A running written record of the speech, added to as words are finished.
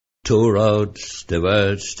two roads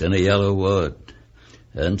diverged in a yellow wood,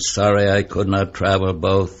 and sorry I could not travel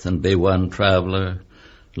both and be one traveller.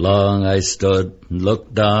 Long I stood and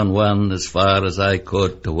looked down one as far as I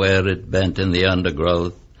could to where it bent in the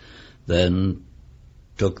undergrowth, then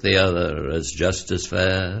took the other as just as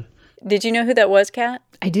fair. Did you know who that was, Kat?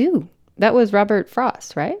 I do. That was Robert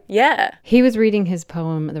Frost, right? Yeah. He was reading his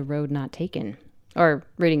poem, The Road Not Taken. Or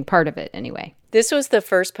reading part of it, anyway. This was the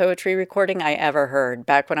first poetry recording I ever heard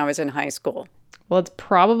back when I was in high school. Well, it's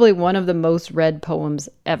probably one of the most read poems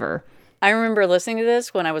ever. I remember listening to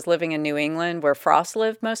this when I was living in New England, where Frost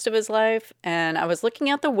lived most of his life, and I was looking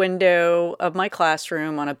out the window of my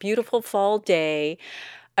classroom on a beautiful fall day.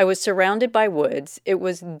 I was surrounded by woods. It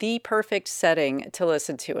was the perfect setting to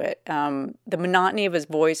listen to it. The monotony of his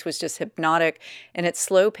voice was just hypnotic, and its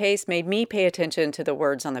slow pace made me pay attention to the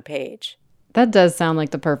words on the page. That does sound like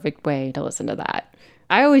the perfect way to listen to that.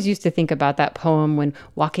 I always used to think about that poem when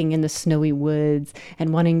walking in the snowy woods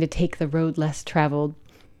and wanting to take the road less traveled.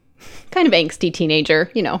 Kind of angsty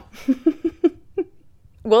teenager, you know.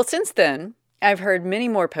 Well, since then, I've heard many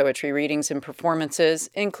more poetry readings and performances,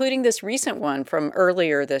 including this recent one from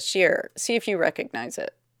earlier this year. See if you recognize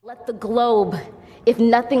it. Let the globe, if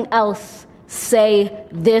nothing else, say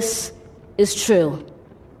this is true.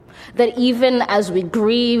 That even as we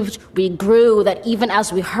grieved, we grew. That even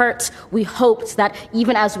as we hurt, we hoped. That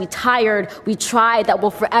even as we tired, we tried. That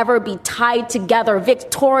we'll forever be tied together,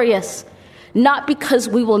 victorious. Not because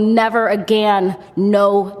we will never again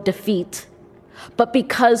know defeat, but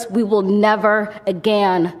because we will never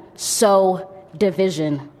again sow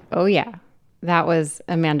division. Oh, yeah. That was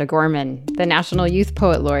Amanda Gorman, the National Youth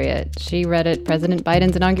Poet Laureate. She read at President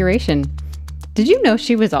Biden's inauguration. Did you know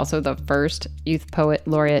she was also the first Youth Poet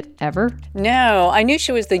Laureate ever? No, I knew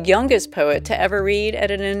she was the youngest poet to ever read at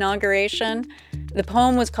an inauguration. The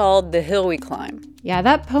poem was called The Hill We Climb. Yeah,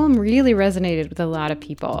 that poem really resonated with a lot of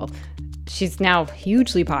people. She's now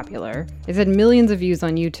hugely popular. It's had millions of views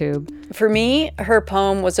on YouTube. For me, her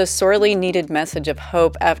poem was a sorely needed message of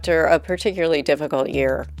hope after a particularly difficult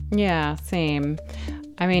year. Yeah, same.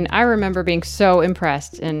 I mean, I remember being so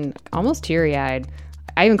impressed and almost teary-eyed.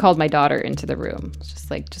 I even called my daughter into the room.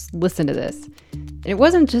 Just listen to this. And it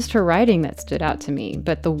wasn't just her writing that stood out to me,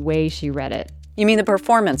 but the way she read it. You mean the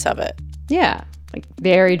performance of it? Yeah,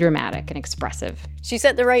 very dramatic and expressive. She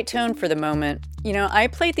set the right tone for the moment. You know, I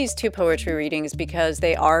played these two poetry readings because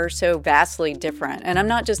they are so vastly different. And I'm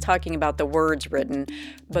not just talking about the words written,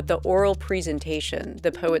 but the oral presentation,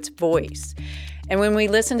 the poet's voice. And when we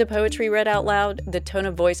listen to poetry read out loud, the tone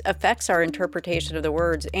of voice affects our interpretation of the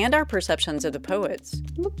words and our perceptions of the poets.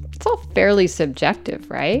 It's all fairly subjective,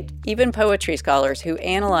 right? Even poetry scholars who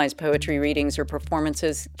analyze poetry readings or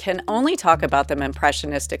performances can only talk about them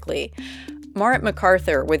impressionistically. Marit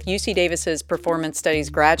MacArthur with UC Davis's Performance Studies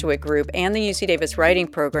Graduate Group and the UC Davis Writing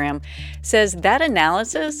Program says that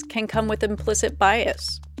analysis can come with implicit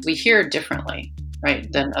bias. We hear differently,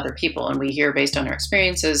 right, than other people, and we hear based on our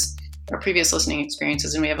experiences, our previous listening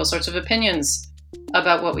experiences, and we have all sorts of opinions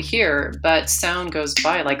about what we hear, but sound goes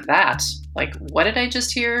by like that. Like, what did I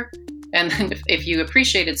just hear? And then if you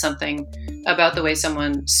appreciated something about the way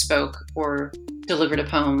someone spoke or delivered a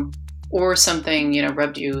poem, or something,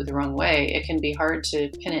 rubbed you the wrong way, it can be hard to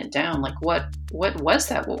pin it down. Like, what was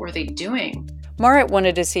that? What were they doing? Marit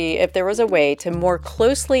wanted to see if there was a way to more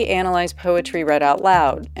closely analyze poetry read out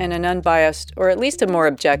loud in an unbiased, or at least a more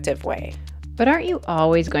objective way. But aren't you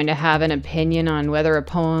always going to have an opinion on whether a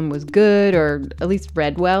poem was good or at least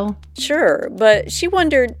read well? Sure, but she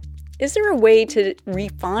wondered, is there a way to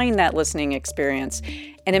refine that listening experience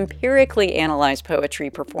and empirically analyze poetry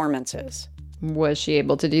performances? Was she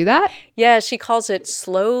able to do that? Yeah, she calls it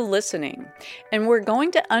slow listening. And we're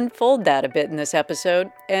going to unfold that a bit in this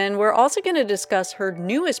episode. And we're also going to discuss her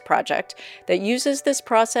newest project that uses this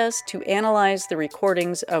process to analyze the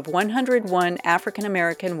recordings of 101 African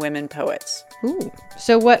American women poets. Ooh.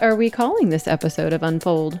 So what are we calling this episode of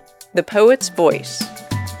Unfold? The Poet's Voice.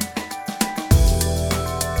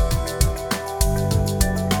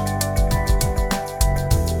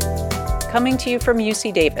 Coming to you from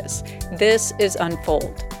UC Davis, this is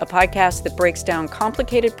Unfold, a podcast that breaks down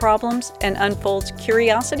complicated problems and unfolds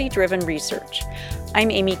curiosity-driven research. I'm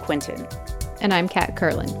Amy Quinton. And I'm Kat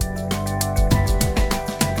Kurland.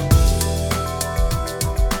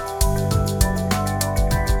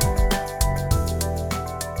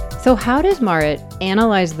 So how does Marit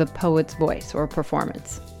analyze the poet's voice or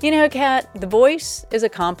performance? You know, Kat, the voice is a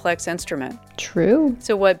complex instrument. True.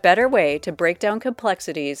 So what better way to break down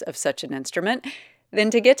complexities of such an instrument than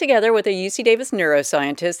to get together with a UC Davis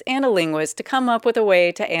neuroscientist and a linguist to come up with a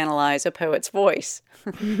way to analyze a poet's voice?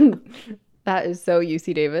 That That is so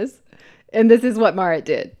UC Davis. And this is what Marit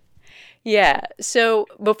did. Yeah, so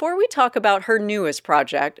before we talk about her newest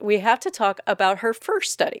project, we have to talk about her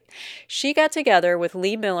first study. She got together with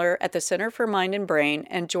Lee Miller at the Center for Mind and Brain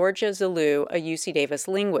and Georgia Zalou, a UC Davis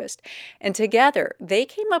linguist. And together, they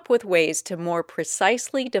came up with ways to more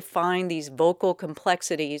precisely define these vocal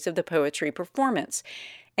complexities of the poetry performance.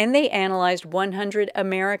 And they analyzed 100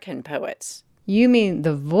 American poets. You mean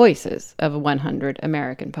the voices of 100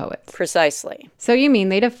 American poets? Precisely. So you mean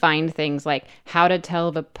they defined things like how to tell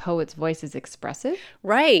if a poet's voice is expressive?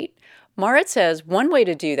 Right. Marit says one way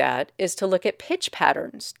to do that is to look at pitch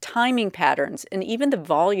patterns, timing patterns, and even the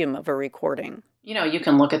volume of a recording. You know, you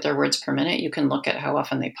can look at their words per minute. You can look at how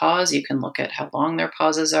often they pause. You can look at how long their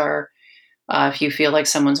pauses are. If you feel like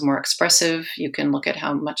someone's more expressive, you can look at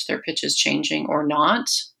how much their pitch is changing or not.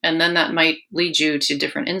 And then that might lead you to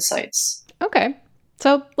different insights. Okay,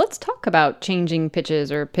 so let's talk about changing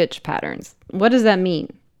pitches or pitch patterns. What does that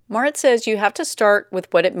mean? Marit says you have to start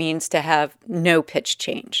with what it means to have no pitch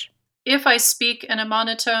change. If I speak in a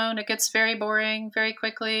monotone, it gets very boring very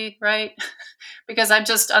quickly, right? Because I'm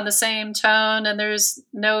just on the same tone and there's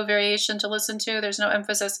no variation to listen to. There's no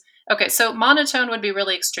emphasis. Okay, so monotone would be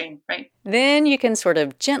really extreme, right? Then you can sort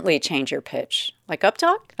of gently change your pitch. Like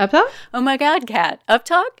uptalk? Uptalk? Oh my God, Kat.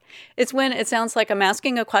 Uptalk? It's when it sounds like I'm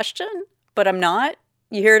asking a question, but I'm not.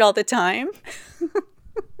 You hear it all the time.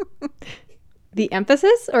 The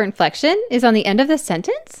emphasis or inflection is on the end of the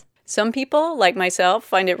sentence? Some people, like myself,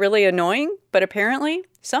 find it really annoying, but apparently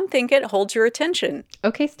some think it holds your attention.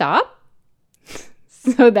 Okay, stop.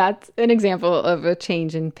 So that's an example of a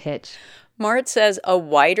change in pitch. Marit says a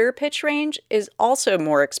wider pitch range is also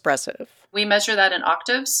more expressive. We measure that in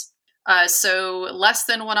octaves. So less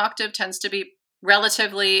than 1 octave tends to be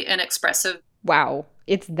relatively inexpressive. Wow,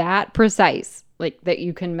 it's that precise, like that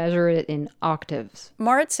you can measure it in octaves.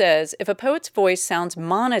 Marit says if a poet's voice sounds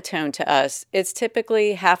monotone to us, it's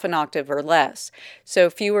typically half an octave or less,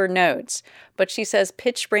 so fewer notes. But she says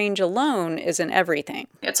pitch range alone isn't everything.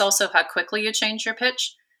 It's also how quickly you change your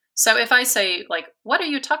pitch. So if I say, like, what are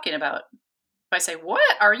you talking about? If I say, what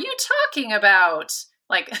are you talking about?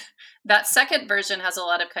 Like, that second version has a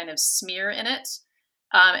lot of kind of smear in it.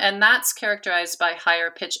 And that's characterized by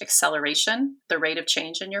higher pitch acceleration, the rate of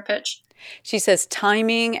change in your pitch. She says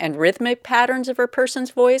timing and rhythmic patterns of a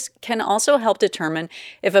person's voice can also help determine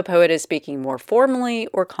if a poet is speaking more formally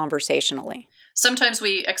or conversationally. Sometimes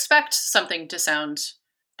we expect something to sound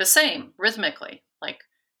the same rhythmically, like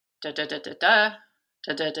da-da-da-da-da,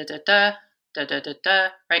 da-da-da-da-da, da-da-da-da,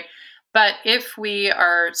 right? But if we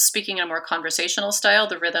are speaking in a more conversational style,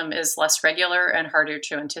 the rhythm is less regular and harder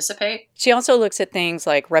to anticipate. She also looks at things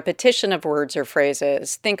like repetition of words or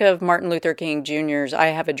phrases. Think of Martin Luther King Jr.'s I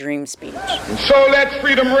Have a Dream speech. And so let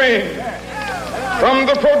freedom ring from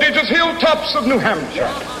the prodigious hilltops of New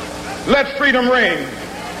Hampshire. Let freedom ring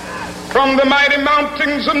from the mighty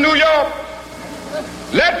mountains of New York.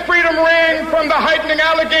 Let freedom ring from the heightening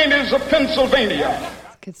Alleghenies of Pennsylvania.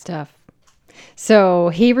 Good stuff. So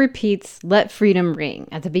he repeats let freedom ring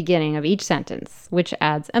at the beginning of each sentence, which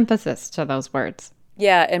adds emphasis to those words.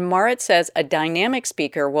 Yeah, and Marit says a dynamic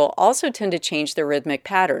speaker will also tend to change their rhythmic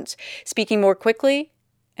patterns, speaking more quickly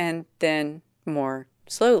and then more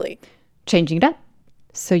slowly. Changing it up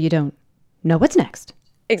so you don't know what's next.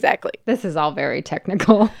 Exactly. This is all very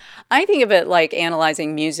technical. I think of it like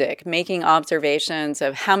analyzing music, making observations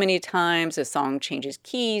of how many times a song changes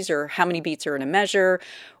keys or how many beats are in a measure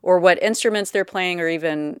or what instruments they're playing or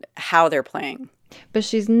even how they're playing. But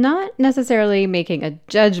she's not necessarily making a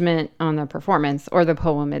judgment on the performance or the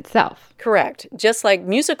poem itself. Correct. Just like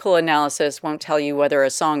musical analysis won't tell you whether a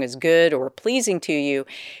song is good or pleasing to you,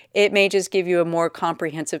 it may just give you a more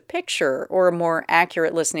comprehensive picture or a more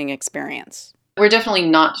accurate listening experience. We're definitely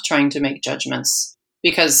not trying to make judgments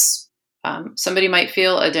because somebody might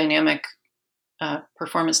feel a dynamic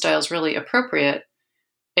performance style is really appropriate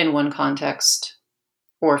in one context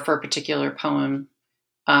or for a particular poem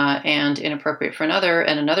and inappropriate for another.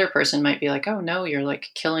 And another person might be like, oh, no, you're like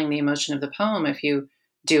killing the emotion of the poem if you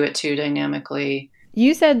do it too dynamically.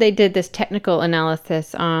 You said they did this technical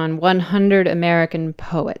analysis on 100 American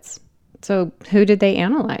poets. So who did they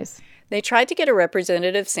analyze? They tried to get a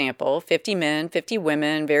representative sample, 50 men, 50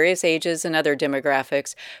 women, various ages and other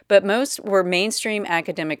demographics, but most were mainstream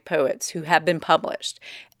academic poets who have been published.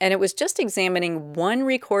 And it was just examining one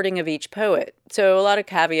recording of each poet. So a lot of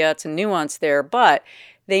caveats and nuance there, but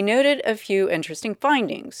they noted a few interesting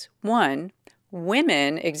findings. One,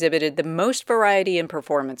 women exhibited the most variety in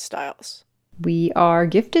performance styles. We are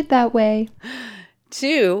gifted that way.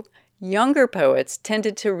 Two, younger poets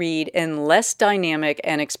tended to read in less dynamic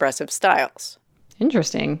and expressive styles.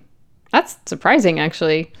 Interesting. That's surprising,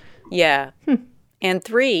 actually. Yeah. And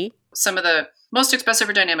 3, some of the most expressive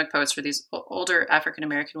or dynamic poets were these older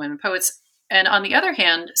African-American women poets. And on the other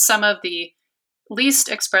hand, some of the least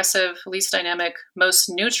expressive, least dynamic, most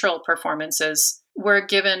neutral performances were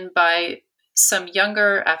given by some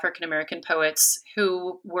younger African-American poets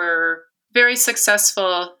who were very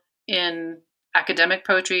successful in academic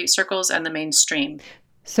poetry circles and the mainstream.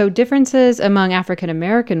 So differences among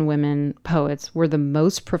African-American women poets were the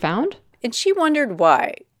most profound? And she wondered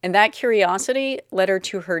why. And that curiosity led her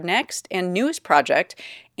to her next and newest project,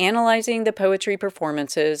 analyzing the poetry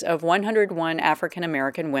performances of 101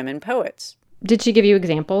 African-American women poets. Did she give you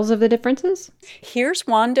examples of the differences? Here's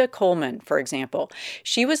Wanda Coleman, for example.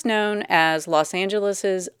 She was known as Los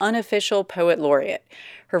Angeles' unofficial poet laureate.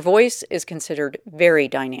 Her voice is considered very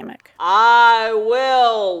dynamic. I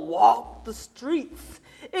will walk the streets,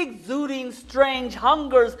 exuding strange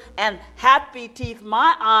hungers and happy teeth,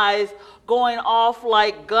 my eyes going off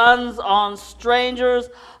like guns on strangers.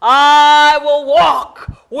 I will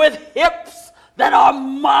walk with hips that are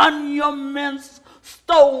monuments,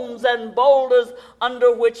 stones and boulders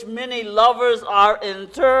under which many lovers are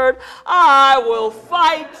interred. I will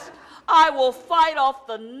fight off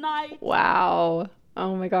the night. Wow.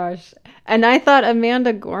 Oh my gosh. And I thought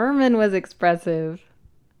Amanda Gorman was expressive.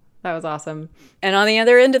 That was awesome. And on the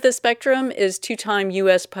other end of the spectrum is two-time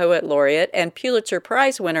U.S. Poet Laureate and Pulitzer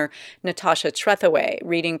Prize winner Natasha Trethewey,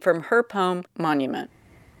 reading from her poem, Monument.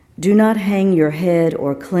 Do not hang your head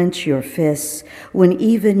or clench your fists when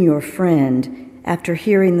even your friend, after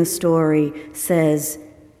hearing the story, says,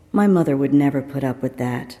 "My mother would never put up with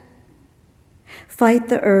that." Fight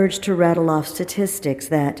the urge to rattle off statistics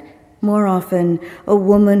that, more often, a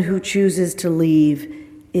woman who chooses to leave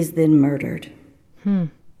is then murdered.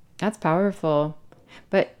 That's powerful.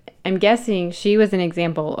 But I'm guessing she was an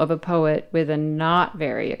example of a poet with a not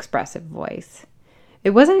very expressive voice.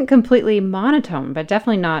 It wasn't completely monotone, but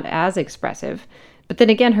definitely not as expressive. But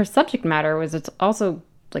then again, her subject matter was also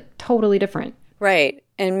totally different. Right.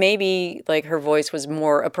 And maybe her voice was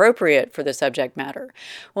more appropriate for the subject matter.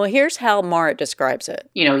 Well, here's how Marit describes it.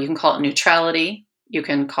 You can call it neutrality. You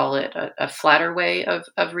can call it a flatter way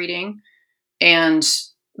of reading. And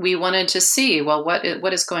we wanted to see,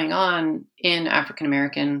 what is going on in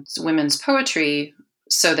African-American women's poetry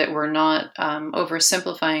so that we're not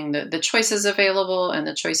oversimplifying the choices available and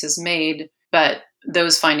the choices made. But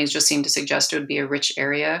those findings just seem to suggest it would be a rich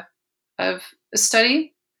area of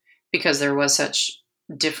study because there was such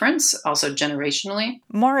difference, also generationally.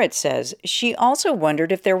 Marit says she also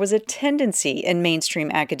wondered if there was a tendency in mainstream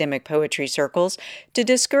academic poetry circles to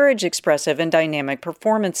discourage expressive and dynamic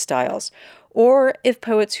performance styles, or if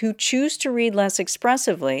poets who choose to read less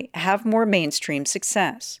expressively have more mainstream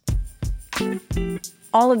success.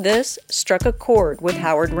 All of this struck a chord with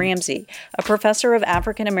Howard Ramsey, a professor of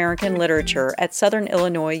African American literature at Southern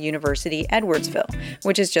Illinois University, Edwardsville,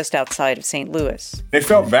 which is just outside of St. Louis. It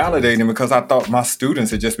felt validating because I thought my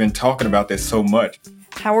students had just been talking about this so much.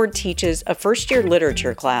 Howard teaches a first-year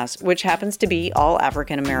literature class, which happens to be all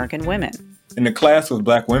African American women. In the class with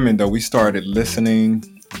Black women, though, we started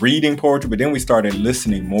reading poetry, but then we started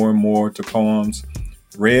listening more and more to poems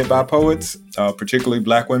read by poets, particularly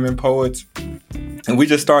Black women poets. And we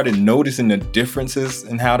just started noticing the differences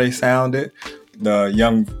in how they sounded. The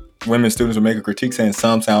young women students would make a critique saying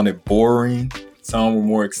some sounded boring, some were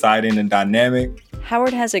more exciting and dynamic.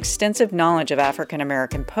 Howard has extensive knowledge of African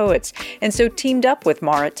American poets, and so teamed up with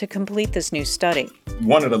Marit to complete this new study.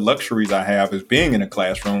 One of the luxuries I have is being in a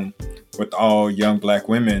classroom with all young Black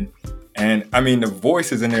women. And the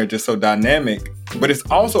voices in there are just so dynamic, but it's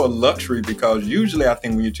also a luxury because usually I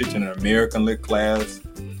think when you're teaching an American lit class,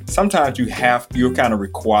 sometimes you're kind of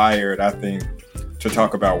required, I think, to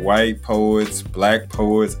talk about white poets, Black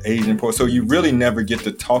poets, Asian poets. So you really never get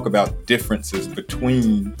to talk about differences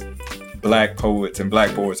between Black poets and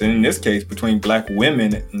Black poets. And in this case, between Black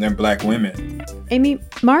women and then Black women. Amy,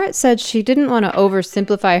 Marit said she didn't want to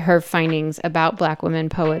oversimplify her findings about Black women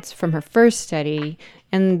poets from her first study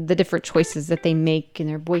and the different choices that they make in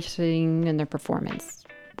their voicing and their performance.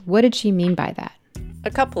 What did she mean by that?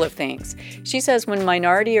 A couple of things. She says when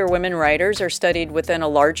minority or women writers are studied within a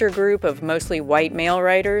larger group of mostly white male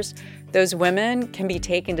writers, those women can be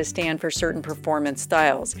taken to stand for certain performance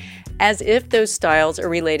styles, as if those styles are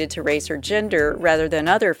related to race or gender rather than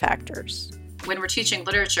other factors. When we're teaching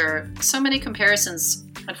literature, so many comparisons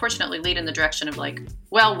unfortunately lead in the direction of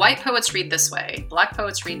white poets read this way, Black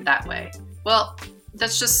poets read that way. Well,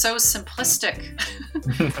 that's just so simplistic,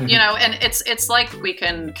 and it's like we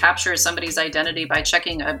can capture somebody's identity by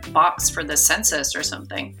checking a box for the census or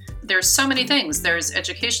something. There's so many things. There's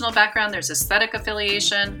educational background, there's aesthetic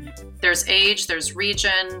affiliation, There's age, there's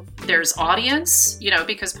region, there's audience,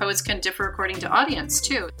 because poets can differ according to audience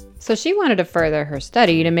too. So she wanted to further her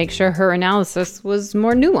study to make sure her analysis was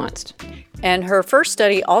more nuanced. And her first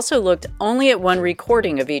study also looked only at one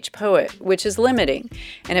recording of each poet, which is limiting.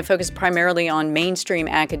 And it focused primarily on mainstream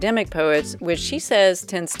academic poets, which she says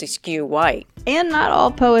tends to skew white. And not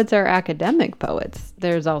all poets are academic poets.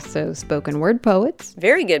 There's also spoken word poets.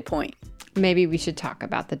 Very good point. Maybe we should talk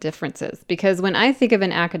about the differences, because when I think of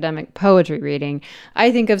an academic poetry reading, I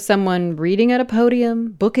think of someone reading at a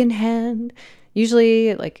podium, book in hand,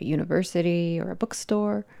 usually like a university or a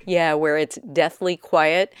bookstore. Yeah, where it's deathly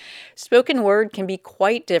quiet. Spoken word can be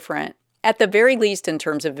quite different, at the very least in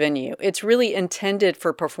terms of venue. It's really intended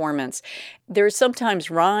for performance. There's sometimes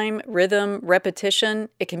rhyme, rhythm, repetition.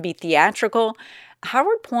 It can be theatrical.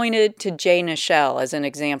 Howard pointed to Jay Nichelle as an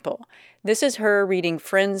example. This is her reading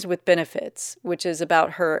Friends with Benefits, which is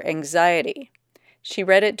about her anxiety. She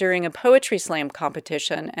read it during a poetry slam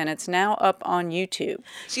competition, and it's now up on YouTube.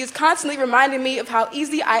 She is constantly reminding me of how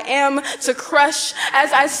easy I am to crush.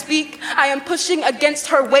 As I speak, I am pushing against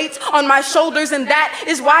her weight on my shoulders, and that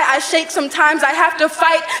is why I shake sometimes. I have to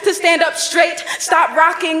fight to stand up straight, stop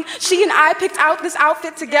rocking. She and I picked out this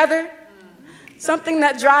outfit together, something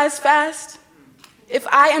that dries fast. If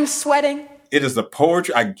I am sweating. It is a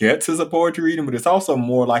poetry, I guess it's a poetry reading, but it's also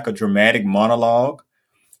more like a dramatic monologue.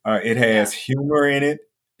 It has humor in it.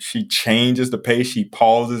 She changes the pace. She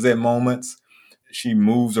pauses at moments. She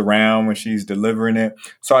moves around when she's delivering it.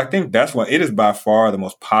 So I think that's why it is by far the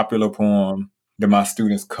most popular poem that my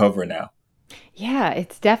students cover now. Yeah,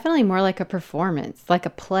 it's definitely more like a performance, like a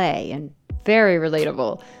play, and very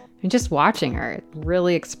relatable. And just watching her, it's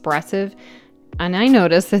really expressive. And I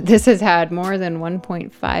noticed that this has had more than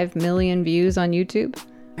 1.5 million views on YouTube.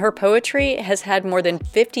 Her poetry has had more than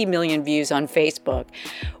 50 million views on Facebook.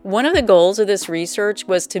 One of the goals of this research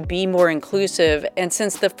was to be more inclusive, and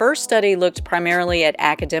since the first study looked primarily at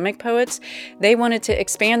academic poets, they wanted to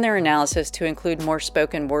expand their analysis to include more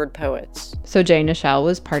spoken word poets. So Jay Nichelle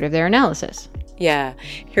was part of their analysis. Yeah,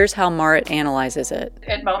 here's how Marit analyzes it.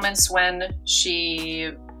 At moments when she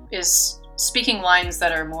is speaking lines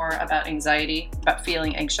that are more about anxiety, about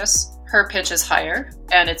feeling anxious, her pitch is higher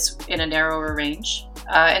and it's in a narrower range,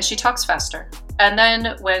 and she talks faster. And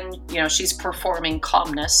then when she's performing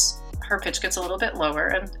calmness, her pitch gets a little bit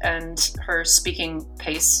lower, and her speaking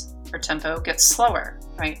pace or tempo gets slower,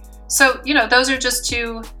 right? So those are just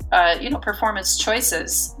two performance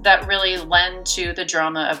choices that really lend to the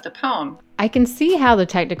drama of the poem. I can see how the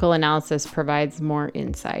technical analysis provides more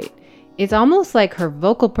insight. It's almost like her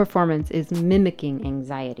vocal performance is mimicking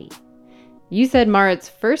anxiety. You said Marit's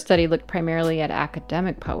first study looked primarily at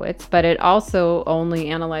academic poets, but it also only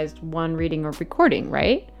analyzed one reading or recording,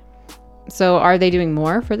 right? So are they doing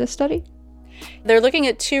more for this study? They're looking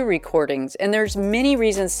at 2 recordings, and there's many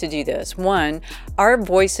reasons to do this. One, our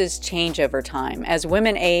voices change over time. As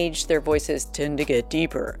women age, their voices tend to get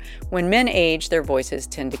deeper. When men age, their voices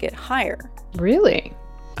tend to get higher. Really?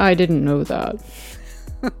 I didn't know that.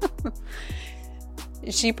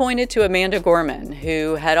 She pointed to Amanda Gorman,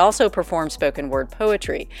 who had also performed spoken word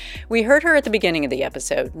poetry. We heard her at the beginning of the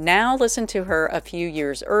episode. Now listen to her a few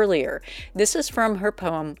years earlier. This is from her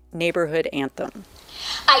poem, Neighborhood Anthem.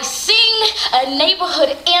 I sing a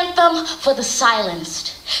neighborhood anthem for the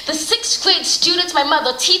silenced, the 6th grade students my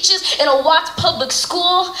mother teaches in a Watts public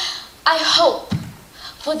school. I hope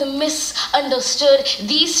for the misunderstood,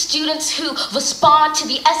 these students who respond to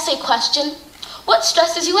the essay question, what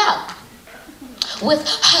stresses you out? With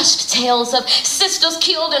hushed tales of sisters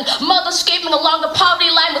killed and mothers scraping along the poverty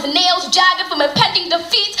line with nails jagged from impending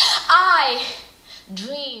defeat, I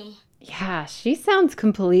dream. Yeah, she sounds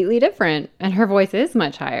completely different, and her voice is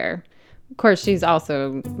much higher. Of course, she's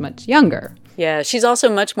also much younger. Yeah, she's also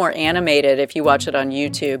much more animated if you watch it on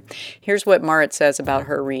YouTube. Here's what Marit says about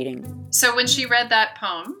her reading. So when she read that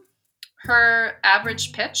poem, her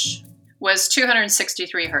average pitch was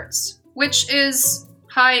 263 hertz, which is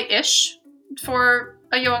high-ish for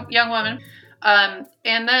a young woman. And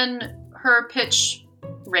then her pitch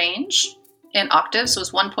range in octaves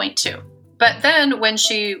was 1.2. But then when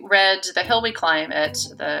she read The Hill We Climb at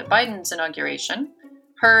the Biden's inauguration,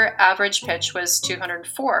 her average pitch was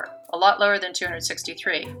 204, a lot lower than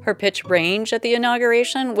 263. Her pitch range at the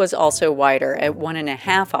inauguration was also wider at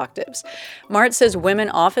 1.5 octaves. Marit says women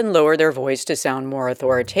often lower their voice to sound more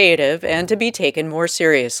authoritative and to be taken more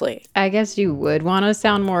seriously. I guess you would want to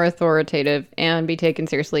sound more authoritative and be taken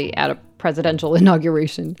seriously at a presidential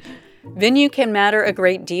inauguration. Venue can matter a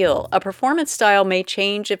great deal. A performance style may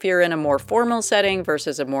change if you're in a more formal setting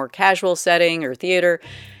versus a more casual setting or theater.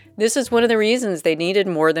 This is one of the reasons they needed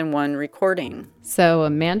more than one recording. So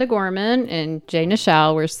Amanda Gorman and Jay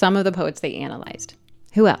Nichelle were some of the poets they analyzed.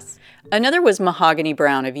 Who else? Another was Mahogany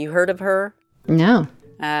Browne. Have you heard of her? No.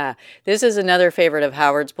 This is another favorite of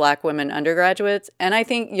Howard's Black women undergraduates, and I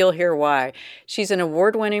think you'll hear why. She's an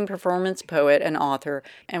award-winning performance poet and author,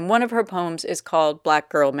 and one of her poems is called Black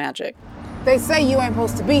Girl Magic. They say you ain't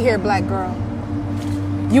supposed to be here, black girl.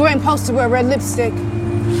 You ain't supposed to wear red lipstick.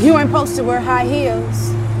 You ain't supposed to wear high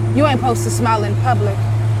heels. You ain't supposed to smile in public.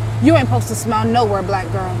 You ain't supposed to smile nowhere,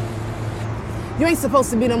 black girl. You ain't supposed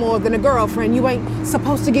to be no more than a girlfriend. You ain't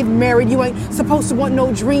supposed to get married. You ain't supposed to want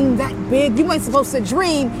no dream that big. You ain't supposed to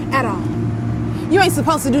dream at all. You ain't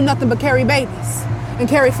supposed to do nothing but carry babies and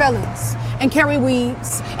carry felons and carry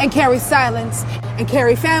weeds and carry silence and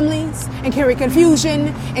carry families and carry confusion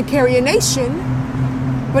and carry a nation,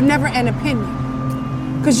 but never an opinion.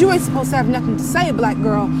 Because you ain't supposed to have nothing to say, black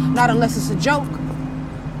girl, not unless it's a joke.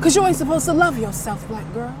 Because you ain't supposed to love yourself,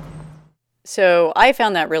 black girl. So I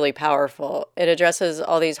found that really powerful. It addresses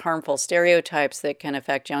all these harmful stereotypes that can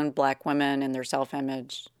affect young black women and their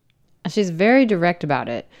self-image. She's very direct about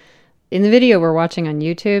it. In the video we're watching on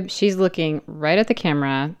YouTube, she's looking right at the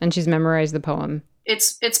camera and she's memorized the poem.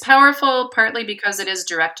 It's powerful partly because it is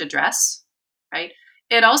direct address, right?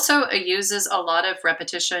 It also uses a lot of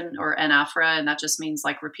repetition or anaphora, and that just means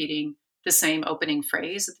like repeating the same opening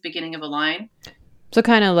phrase at the beginning of a line. So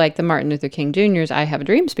kind of like the Martin Luther King Jr.'s I Have a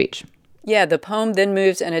Dream speech. Yeah, the poem then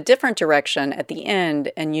moves in a different direction at the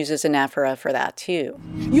end and uses anaphora for that too.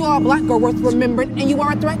 You are a black girl worth remembering, and you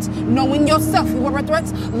are a threat. Knowing yourself, you are a threat.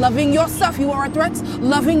 Loving yourself, you are a threat.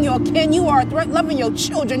 Loving your kin, you are a threat. Loving your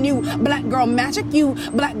children, you black girl magic, you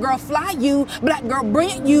black girl fly, you black girl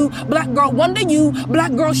brilliant, you black girl wonder, you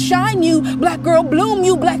black girl shine, you black girl bloom,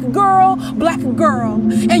 you black girl,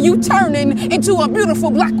 and you turning into a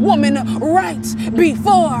beautiful black woman right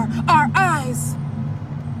before our eyes.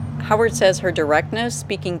 Howard says her directness,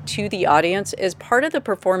 speaking to the audience, is part of the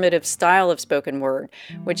performative style of spoken word,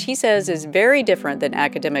 which he says is very different than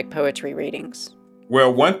academic poetry readings.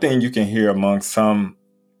 Well, one thing you can hear among some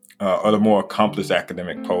other more accomplished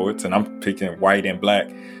academic poets, and I'm picking white and black,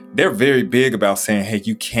 they're very big about saying, hey,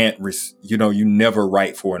 you can't, you never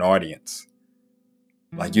write for an audience.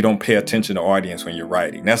 Like, you don't pay attention to audience when you're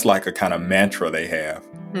writing. That's like a kind of mantra they have.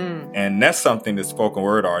 And that's something that spoken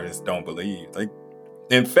word artists don't believe.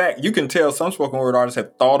 In fact, you can tell some spoken word artists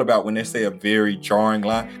have thought about when they say a very jarring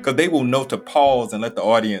line, because they will know to pause and let the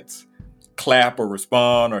audience clap or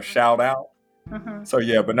respond or shout out. Mm-hmm. So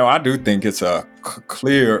yeah, but no, I do think it's a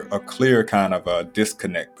clear kind of a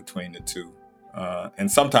disconnect between the two,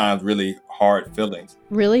 and sometimes really hard feelings.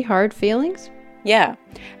 Really hard feelings? Yeah.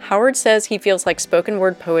 Howard says he feels like spoken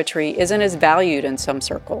word poetry isn't as valued in some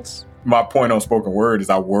circles. My point on spoken word is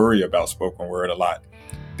I worry about spoken word a lot,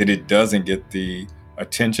 that it doesn't get the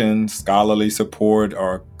attention, scholarly support,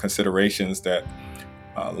 or considerations that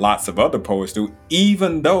lots of other poets do,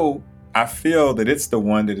 even though I feel that it's the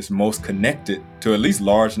one that is most connected to at least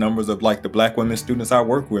large numbers of like the black women students I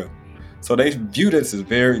work with. So they view this as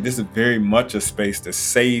very much a space that's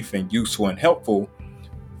safe and useful and helpful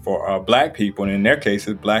for black people, and in their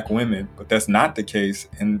cases, black women. But that's not the case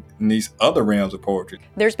in these other realms of poetry.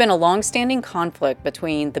 There's been a long-standing conflict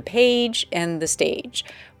between the page and the stage.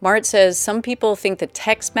 Mart says some people think the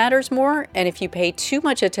text matters more, and if you pay too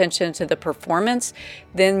much attention to the performance,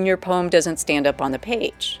 then your poem doesn't stand up on the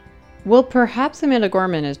page. Well, perhaps Amanda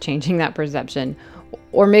Gorman is changing that perception.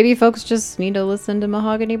 Or maybe folks just need to listen to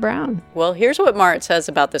Mahogany Browne. Well, here's what Mart says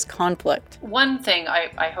about this conflict. One thing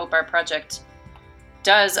I hope our project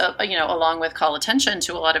does, along with call attention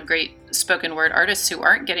to a lot of great spoken word artists who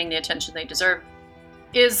aren't getting the attention they deserve,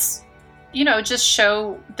 is, just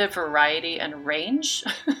show the variety and range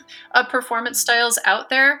of performance styles out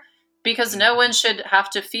there, because no one should have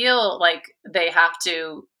to feel like they have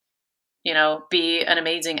to, be an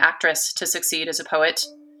amazing actress to succeed as a poet.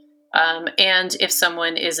 And if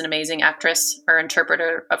someone is an amazing actress or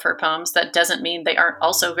interpreter of her poems, that doesn't mean they aren't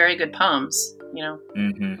also very good poems,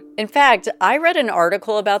 Mm-hmm. In fact, I read an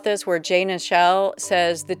article about this where Jay Nichelle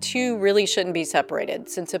says the two really shouldn't be separated,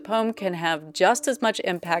 since a poem can have just as much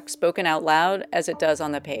impact spoken out loud as it does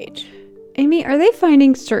on the page. Amy, are they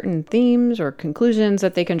finding certain themes or conclusions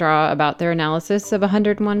that they can draw about their analysis of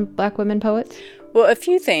 101 Black women poets? Well, a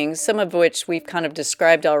few things, some of which we've kind of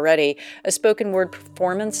described already. A spoken word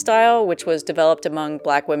performance style, which was developed among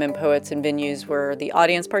Black women poets in venues where the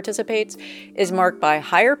audience participates, is marked by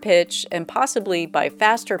higher pitch and possibly by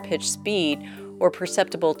faster pitch speed or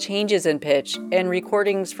perceptible changes in pitch, and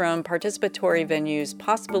recordings from participatory venues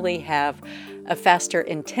possibly have a faster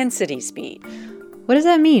intensity speed. What does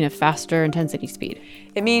that mean, a faster intensity speed?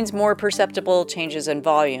 It means more perceptible changes in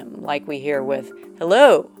volume, like we hear with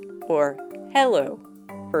hello or hello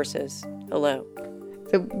versus hello.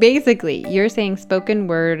 So basically, you're saying spoken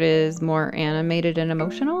word is more animated and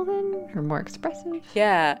emotional then, or more expressive?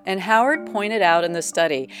 Yeah, and Howard pointed out in the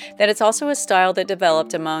study that it's also a style that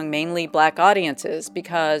developed among mainly Black audiences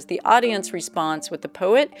because the audience response with the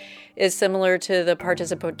poet is similar to the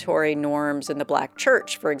participatory norms in the Black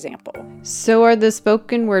church, for example. So are the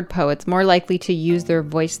spoken word poets more likely to use their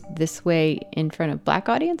voice this way in front of Black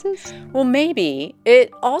audiences? Well, maybe.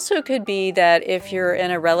 It also could be that if you're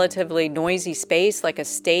in a relatively noisy space, like a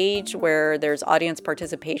stage where there's audience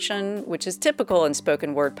participation, which is typical in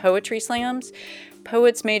spoken word poetry slams,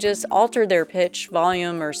 poets may just alter their pitch,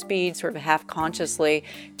 volume, or speed sort of half-consciously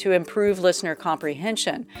to improve listener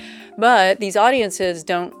comprehension. But these audiences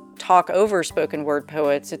don't talk over spoken word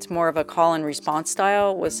poets. It's more of a call and response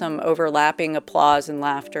style with some overlapping applause and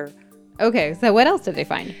laughter. Okay, so what else did they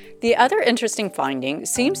find? The other interesting finding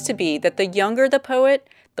seems to be that the younger the poet,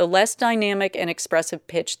 the less dynamic and expressive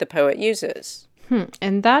pitch the poet uses.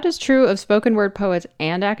 And that is true of spoken word poets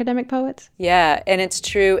and academic poets? Yeah, and it's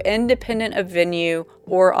true independent of venue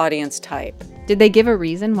or audience type. Did they give a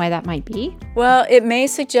reason why that might be? Well, it may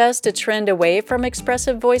suggest a trend away from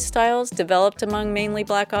expressive voice styles developed among mainly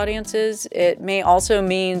Black audiences. It may also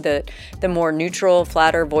mean that the more neutral,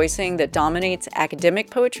 flatter voicing that dominates academic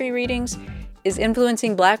poetry readings is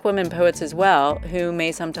influencing Black women poets as well, who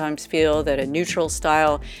may sometimes feel that a neutral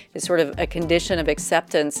style is sort of a condition of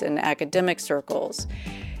acceptance in academic circles.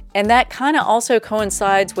 And that kind of also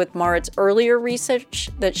coincides with Marit's earlier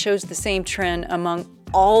research that shows the same trend among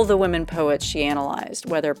all the women poets she analyzed,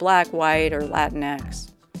 whether Black, white, or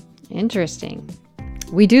Latinx. Interesting.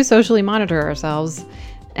 We do socially monitor ourselves,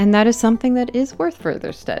 and that is something that is worth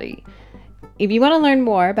further study. If you want to learn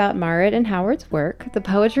more about Marit and Howard's work, the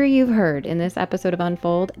poetry you've heard in this episode of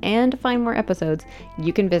Unfold, and to find more episodes,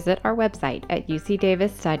 you can visit our website at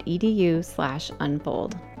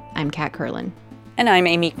ucdavis.edu/unfold. I'm Kat Curlin. And I'm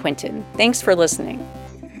Amy Quinton. Thanks for listening.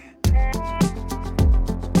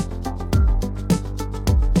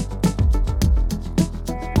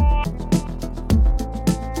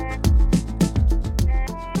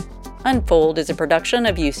 Unfold is a production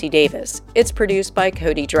of UC Davis. It's produced by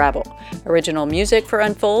Cody Drabble. Original music for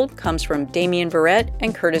Unfold comes from Damian Barrett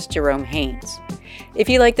and Curtis Jerome Haynes. If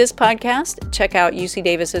you like this podcast, check out UC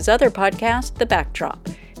Davis's other podcast, The Backdrop.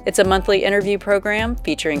 It's a monthly interview program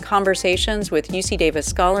featuring conversations with UC Davis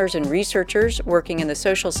scholars and researchers working in the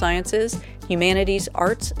social sciences, humanities,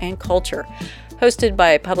 arts, and culture. Hosted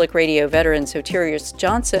by public radio veteran Soterius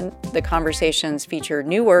Johnson, the conversations feature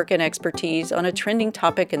new work and expertise on a trending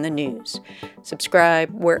topic in the news. Subscribe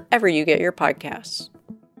wherever you get your podcasts.